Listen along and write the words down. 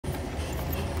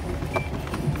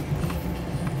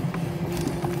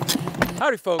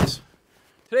Howdy folks.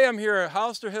 Today I'm here at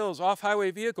Hollister Hills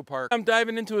Off-Highway Vehicle Park. I'm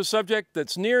diving into a subject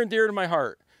that's near and dear to my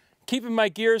heart, keeping my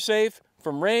gear safe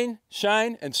from rain,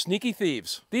 shine, and sneaky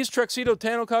thieves. These Truxedo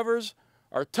tonneau covers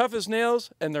are tough as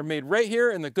nails, and they're made right here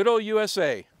in the good old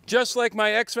USA. Just like my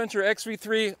Exventure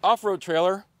XV3 off-road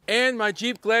trailer and my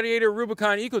Jeep Gladiator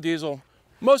Rubicon EcoDiesel,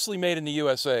 mostly made in the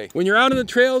USA. When you're out on the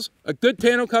trails, a good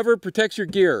tonneau cover protects your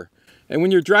gear. And when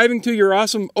you're driving to your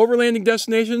awesome overlanding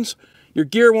destinations, your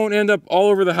gear won't end up all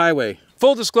over the highway.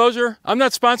 Full disclosure, I'm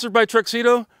not sponsored by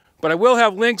Truxedo, but I will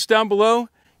have links down below.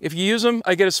 If you use them,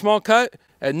 I get a small cut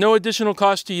at no additional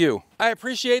cost to you. I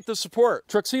appreciate the support.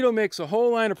 Truxedo makes a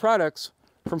whole line of products,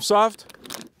 from soft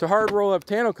to hard roll-up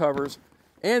tonneau covers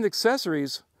and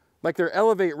accessories like their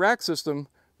Elevate rack system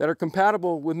that are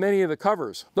compatible with many of the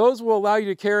covers. Those will allow you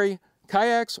to carry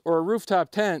kayaks or a rooftop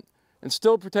tent and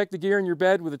still protect the gear in your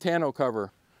bed with a tonneau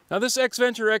cover. Now this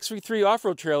Exventure XV3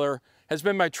 off-road trailer has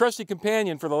been my trusty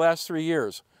companion for the last 3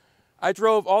 years. I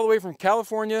drove all the way from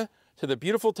California to the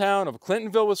beautiful town of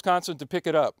Clintonville, Wisconsin to pick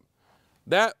it up.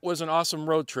 That was an awesome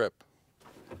road trip.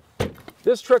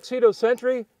 This Truxedo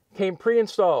Sentry came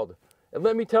pre-installed, and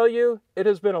let me tell you, it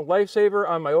has been a lifesaver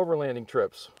on my overlanding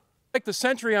trips. I like the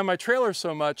Sentry on my trailer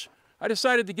so much, I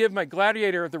decided to give my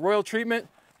Gladiator the royal treatment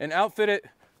and outfit it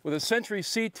with a Sentry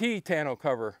CT tonneau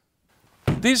cover.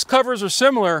 These covers are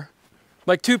similar,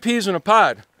 like two peas in a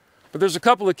pod, but there's a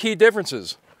couple of key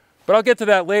differences, but I'll get to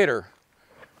that later.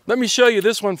 Let me show you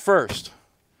this one first.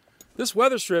 This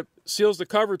weather strip seals the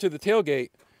cover to the tailgate,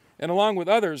 and along with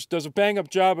others, does a bang-up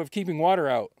job of keeping water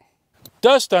out.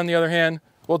 Dust, on the other hand,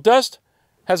 well, dust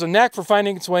has a knack for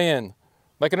finding its way in,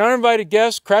 like an uninvited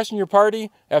guest crashing your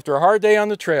party after a hard day on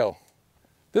the trail.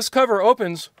 This cover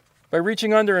opens by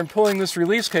reaching under and pulling this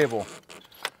release cable.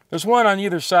 There's one on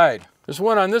either side. There's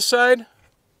one on this side,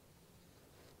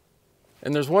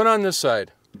 and there's one on this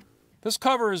side. This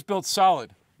cover is built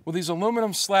solid with these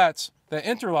aluminum slats that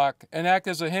interlock and act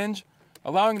as a hinge,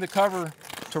 allowing the cover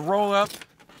to roll up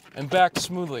and back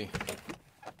smoothly.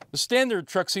 The standard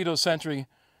Truxedo Sentry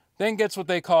then gets what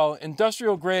they call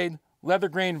industrial grade leather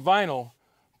grain vinyl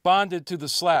bonded to the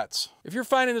slats. If you're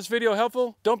finding this video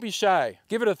helpful, don't be shy.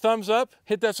 Give it a thumbs up,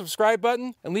 hit that subscribe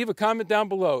button, and leave a comment down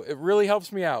below. It really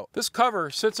helps me out. This cover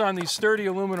sits on these sturdy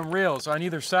aluminum rails on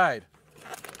either side.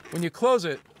 When you close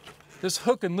it, this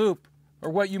hook and loop, or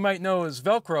what you might know as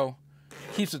Velcro,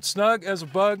 keeps it snug as a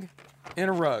bug in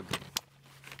a rug.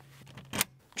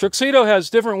 Truxedo has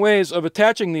different ways of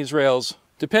attaching these rails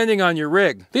depending on your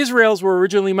rig. These rails were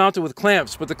originally mounted with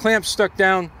clamps, but the clamps stuck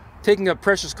down, taking up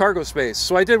precious cargo space.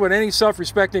 So I did what any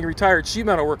self-respecting retired sheet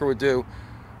metal worker would do.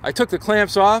 I took the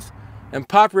clamps off and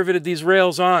pop riveted these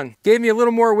rails on. Gave me a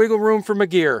little more wiggle room for my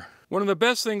gear. One of the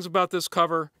best things about this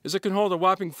cover is it can hold a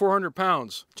whopping 400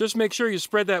 pounds. Just make sure you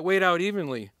spread that weight out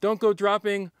evenly. Don't go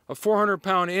dropping a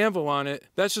 400-pound anvil on it.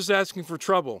 That's just asking for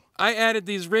trouble. I added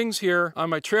these rings here on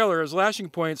my trailer as lashing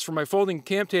points for my folding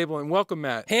camp table and welcome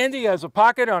mat. Handy as a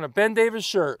pocket on a Ben Davis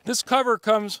shirt. This cover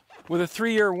comes with a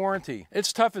 3-year warranty.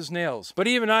 It's tough as nails, but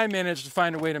even I managed to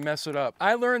find a way to mess it up.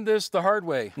 I learned this the hard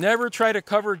way. Never try to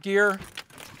cover gear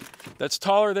that's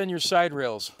taller than your side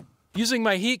rails. Using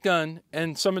my heat gun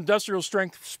and some industrial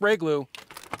strength spray glue,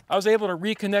 I was able to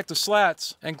reconnect the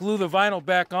slats and glue the vinyl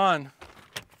back on.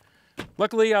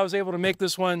 Luckily, I was able to make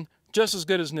this one just as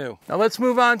good as new. Now let's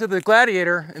move on to the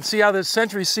Gladiator and see how this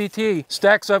Sentry CT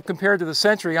stacks up compared to the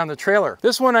Sentry on the trailer.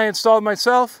 This one I installed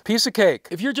myself, piece of cake.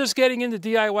 If you're just getting into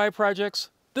DIY projects,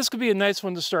 this could be a nice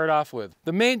one to start off with.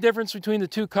 The main difference between the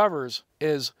two covers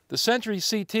is the Sentry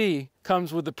CT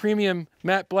comes with the premium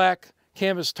matte black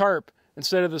canvas tarp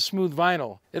instead of the smooth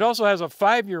vinyl. It also has a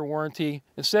 5-year warranty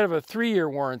instead of a 3-year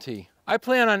warranty. I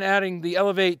plan on adding the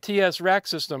Elevate TS rack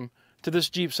system to this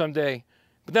Jeep someday,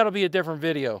 but that'll be a different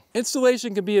video.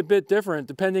 Installation can be a bit different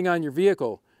depending on your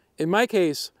vehicle. In my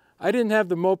case, I didn't have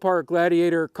the Mopar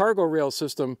Gladiator cargo rail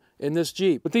system in this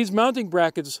Jeep, but these mounting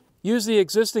brackets use the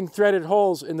existing threaded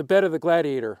holes in the bed of the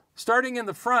Gladiator. Starting in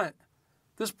the front,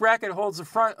 this bracket holds the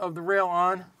front of the rail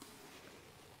on.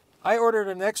 I ordered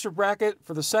an extra bracket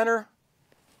for the center,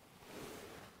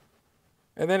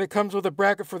 and then it comes with a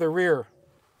bracket for the rear.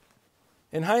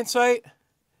 In hindsight,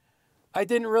 I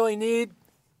didn't really need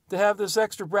to have this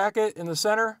extra bracket in the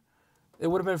center. It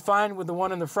would have been fine with the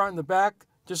one in the front and the back,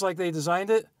 just like they designed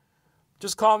it.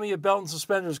 Just call me a belt and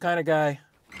suspenders kind of guy.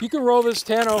 You can roll this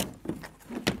tonneau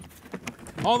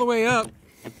all the way up,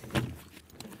 and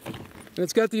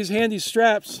it's got these handy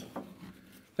straps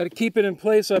that keep it in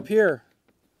place up here.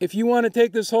 If you want to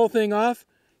take this whole thing off,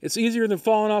 it's easier than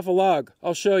falling off a log.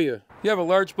 I'll show you. you have a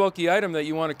large bulky item that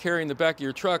you want to carry in the back of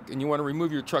your truck and you want to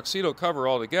remove your Truxedo cover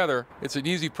altogether, it's an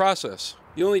easy process.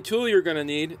 The only tool you're going to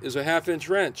need is a 1/2-inch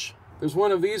wrench. There's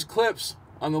one of these clips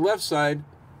on the left side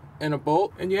and a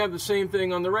bolt, and you have the same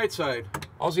thing on the right side.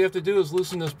 All you have to do is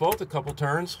loosen this bolt a couple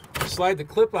turns, slide the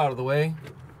clip out of the way.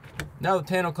 Now the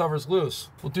tonneau cover's loose.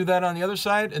 We'll do that on the other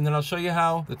side, and then I'll show you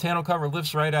how the tonneau cover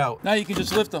lifts right out. Now you can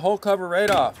just lift the whole cover right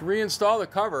off. To reinstall the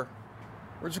cover,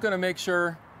 we're just going to make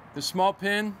sure the small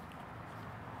pin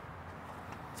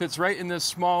fits right in this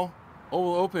small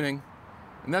oval opening,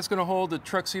 and that's going to hold the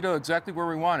Truxedo exactly where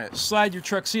we want it. Slide your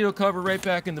Truxedo cover right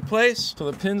back into place so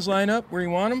the pins line up where you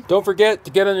want them. Don't forget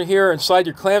to get under here and slide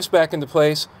your clamps back into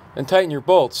place and tighten your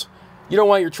bolts. You don't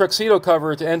want your Truxedo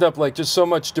cover to end up like just so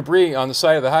much debris on the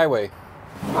side of the highway.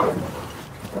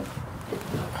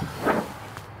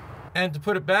 And to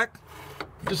put it back,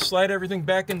 just slide everything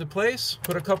back into place,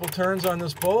 put a couple turns on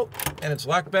this bolt, and it's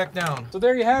locked back down. So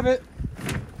there you have it.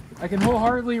 I can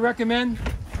wholeheartedly recommend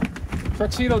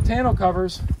Truxedo tonneau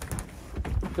covers.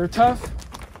 They're tough,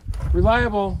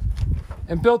 reliable,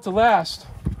 and built to last.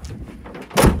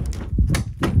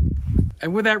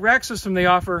 And with that rack system they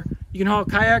offer, you can haul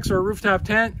kayaks or a rooftop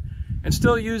tent and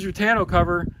still use your tonneau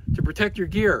cover to protect your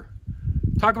gear.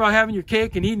 Talk about having your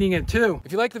cake and eating it too.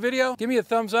 If you like the video, give me a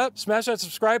thumbs up, smash that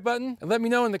subscribe button, and let me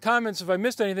know in the comments if I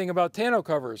missed anything about tonneau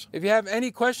covers. If you have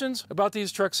any questions about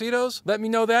these Truxedos, let me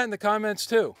know that in the comments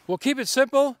too. We'll keep it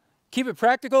simple, keep it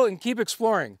practical, and keep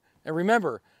exploring. And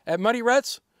remember, at Muddy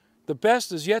Ruttzz, the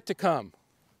best is yet to come.